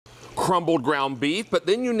crumbled ground beef, but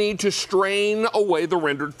then you need to strain away the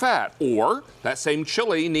rendered fat. Or that same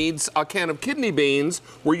chili needs a can of kidney beans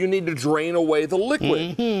where you need to drain away the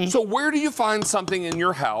liquid. So where do you find something in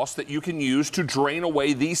your house that you can use to drain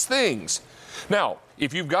away these things? Now,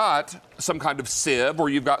 if you've got some kind of sieve or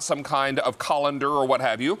you've got some kind of colander or what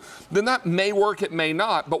have you, then that may work, it may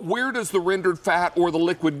not. But where does the rendered fat or the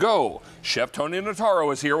liquid go? Chef Tony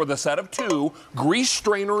Notaro is here with a set of 2 grease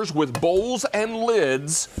strainers with bowls and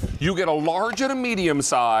lids. You get a large and a medium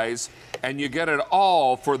size, and you get it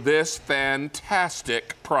all for this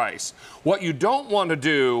fantastic price. What you don't want to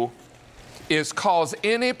do is cause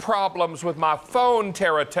any problems with my phone,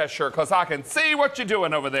 Tara Tesher, because I can see what you're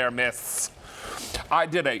doing over there, miss. I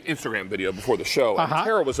did an Instagram video before the show, and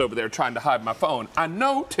Tara was over there trying to hide my phone. I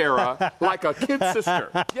know Tara like a kid sister.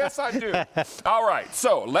 Yes, I do. All right,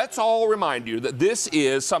 so let's all remind you that this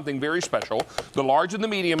is something very special. The large and the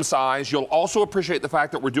medium size. You'll also appreciate the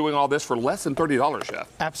fact that we're doing all this for less than $30, Chef.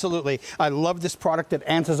 Absolutely. I love this product. It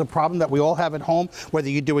answers a problem that we all have at home, whether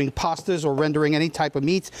you're doing pastas or rendering any type of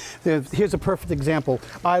meats. Here's a perfect example.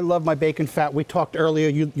 I love my bacon fat. We talked earlier,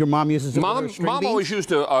 your mom uses it. Mom always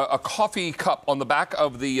used a coffee cup on the back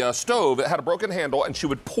of the stove. It had a broken handle, and she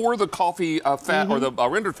would pour the coffee fat or the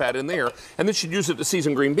rendered fat in there, and then she'd use it to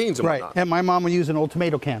season green beans and whatnot. And my mom would use an old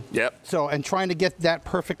tomato can. Yep. So, and trying to get that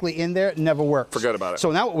perfectly in there never works. Forget about it.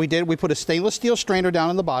 So now what we did, we put a stainless steel strainer down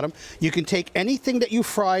on the bottom. You can take anything that you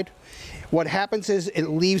fried. What happens is it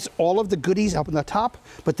leaves all of the goodies up on the top,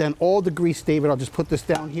 but then all the grease, David, I'll just put this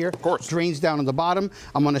down here. Of course. Drains down on the bottom.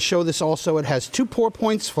 I'm going to show this also. It has 2 pour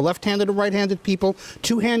points for left-handed and right-handed people,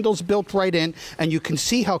 2 handles built right in, and you can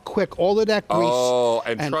see how quick all of that grease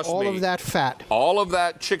and trust all me, of that fat. All of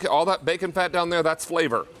that chicken, all that bacon fat down there, that's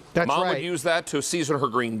flavor. That's Mom right. would use that to season her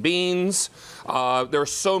green beans. There are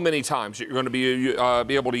so many times that you're going to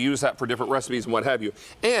be able to use that for different recipes and what have you.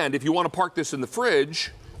 And if you want to park this in the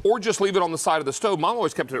fridge, or just leave it on the side of the stove. Mom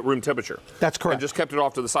always kept it at room temperature. That's correct. And just kept it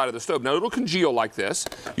off to the side of the stove. Now, it'll congeal like this.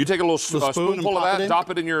 You take a little spoonful of that, dop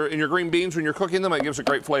it in your green beans when you're cooking them. It gives a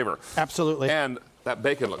great flavor. Absolutely. And that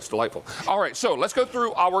bacon looks delightful. All right, so let's go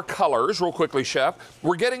through our colors real quickly, Chef.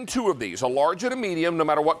 We're getting 2 of these, a large and a medium, no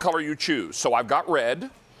matter what color you choose. So I've got red.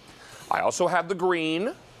 I also have the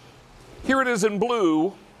green. Here it is in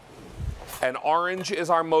blue. And orange is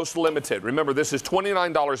our most limited. Remember, this is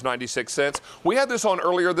 $29.96. We had this on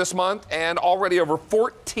earlier this month, and already over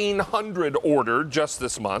 1,400 ordered just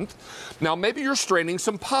this month. Now, maybe you're straining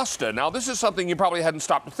some pasta. Now, this is something you probably hadn't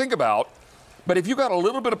stopped to think about, but if you've got a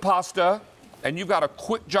little bit of pasta and you've got a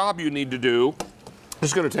quick job you need to do,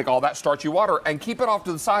 it's going to take all that starchy water and keep it off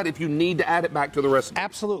to the side if you need to add it back to the recipe.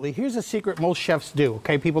 Absolutely. Here's a secret most chefs do,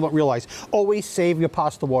 okay? People don't realize. Always save your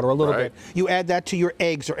pasta water a little bit. You add that to your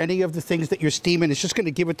eggs or any of the things that you're steaming. It's just going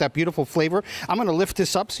to give it that beautiful flavor. I'm going to lift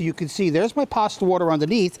this up so you can see there's my pasta water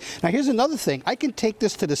underneath. Now, here's another thing. I can take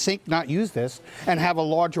this to the sink, not use this, and have a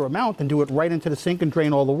larger amount and do it right into the sink and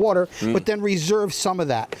drain all the water, but then reserve some of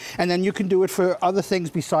that. And then you can do it for other things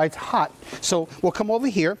besides hot. So we'll come over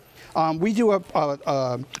here. We do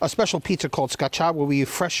a special pizza called scacciata where we use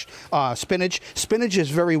fresh spinach. Spinach is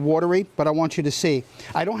very watery, but I want you to see.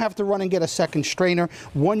 I don't have to run and get a second strainer.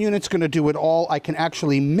 1 unit's going to do it all. I can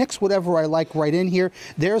actually mix whatever I like right in here.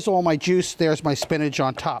 There's all my juice. There's my spinach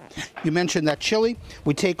on top. You mentioned that chili.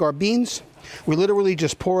 We take our beans. We literally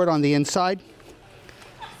just pour it on the inside.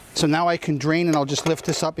 So now I can drain, and I'll just lift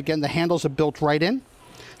this up. Again, the handles are built right in.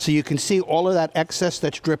 So you can see all of that excess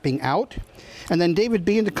that's dripping out. And then, David,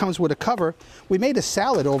 being that comes with a cover, we made a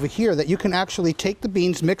salad over here that you can actually take the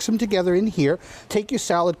beans, mix them together in here, take your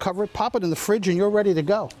salad, cover it, pop it in the fridge, and you're ready to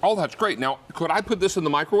go. Oh, that's great. Now, could I put this in the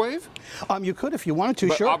microwave? You could if you wanted to,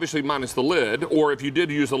 but sure. Obviously minus the lid, or if you did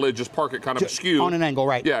use the lid, just park it kind of askew. On an angle,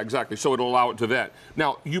 right. Yeah, exactly, so it'll allow it to vent.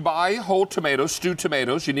 Now, you buy whole tomatoes, stewed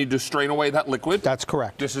tomatoes. You need to strain away that liquid. That's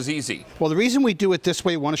correct. This is easy. Well, the reason we do it this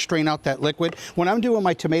way, we want to strain out that liquid. When I'm doing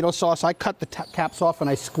my tomato sauce, I cut the caps off and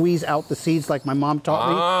I squeeze out the seeds like my mom taught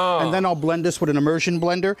me. And then I'll blend this with an immersion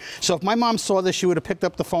blender. So if my mom saw this, she would have picked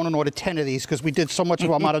up the phone and ordered 10 of these because we did so much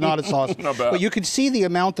of our marinara sauce. But you can see the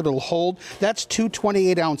amount that it'll hold. That's 2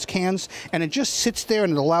 28-ounce cans, and it just sits there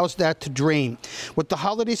and it allows that to drain. With the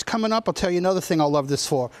holidays coming up, I'll tell you another thing I'll love this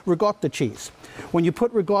for, ricotta cheese. When you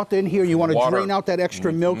put ricotta in here, you want to drain out that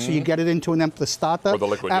extra milk so you get it into an empastata. Or the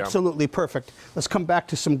liquid, absolutely perfect. Let's come back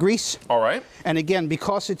to some grease. All right. And again,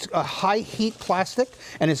 because it's a high heat plastic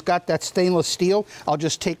and it's got that stainless stainless steel. I'll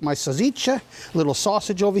just take my salsiccia, little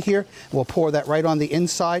sausage over here. We'll pour that right on the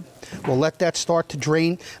inside. We'll let that start to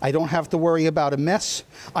drain. I don't have to worry about a mess.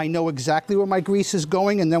 I know exactly where my grease is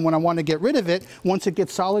going, and then when I want to get rid of it, once it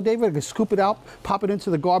gets solid, David, I can scoop it out, pop it into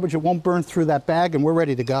the garbage. It won't burn through that bag, and we're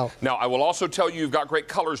ready to go. Now, I will also tell you, you've got great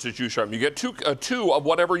colors to choose from. You get two of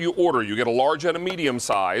whatever you order. You get a large and a medium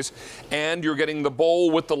size, and you're getting the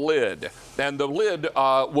bowl with the lid. And the lid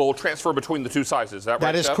will transfer between the two sizes. Is that right,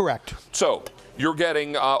 That is Chef? correct. So you're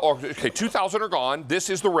getting, okay, 2,000 are gone. This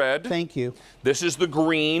is the red. Thank you. This is the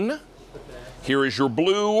green. Here is your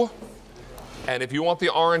blue. And if you want the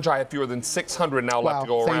orange, I have fewer than 600 now left to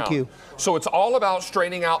go around. Thank you. So it's all about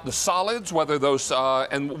straining out the solids, whether those,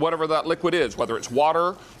 and whatever that liquid is, whether it's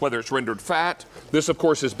water, whether it's rendered fat. This, of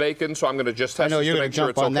course, is bacon, so I'm going to just test this to make sure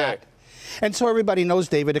it's okay. That. And so everybody knows,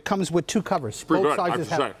 David, it comes with two covers. Pretty Both good, sizes I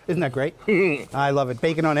have to have. Isn't that great? I love it.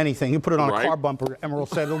 Bacon on anything. You put it on a car bumper, Emerald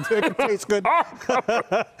said it'll taste good.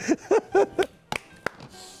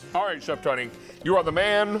 All right, Chef Tony, you are the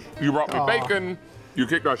man. You brought me bacon. You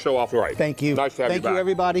kicked our show off right. Thank you. Nice to have you back. Thank you,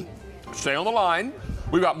 everybody. Stay on the line.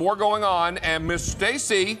 We've got more going on. And Miss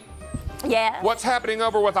Stacy, yes, what's happening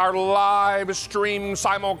over with our live stream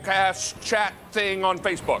simulcast chat thing on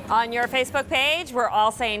Facebook? On your Facebook page, we're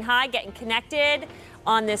all saying hi, getting connected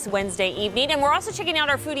on this Wednesday evening. And we're also checking out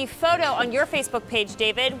our foodie photo on your Facebook page,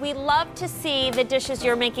 David. We love to see the dishes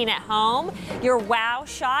you're making at home, your wow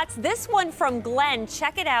shots. This one from Glenn,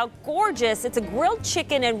 check it out, gorgeous. It's a grilled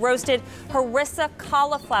chicken and roasted harissa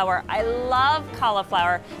cauliflower. I love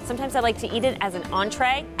cauliflower. Sometimes I like to eat it as an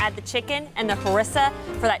entree, add the chicken and the harissa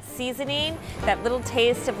for that seasoning, that little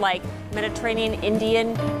taste of like Mediterranean,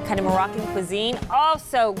 Indian, kind of Moroccan cuisine. Oh,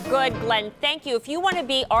 so good, Glenn. Thank you. If you want to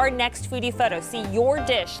be our next foodie photo, see your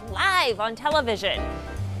dish live on television,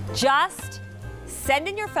 just send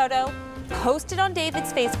in your photo, post it on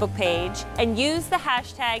David's Facebook page, and use the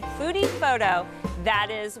hashtag foodie photo. That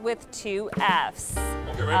is with 2 F's.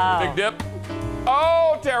 Okay, ready for the big dip?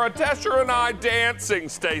 Oh, Tara Tesher and I dancing,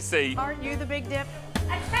 Stacy. Aren't you the big dip?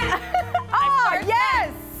 Oh,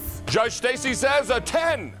 yes! Judge Stacy says a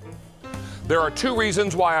 10. There are 2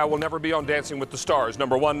 reasons why I will never be on Dancing with the Stars.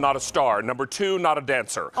 Number 1, not a star. Number 2, not a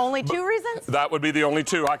dancer. Only 2 reasons? That would be the only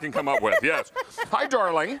 2 I can come up with, yes. Hi,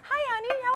 darling. Hi,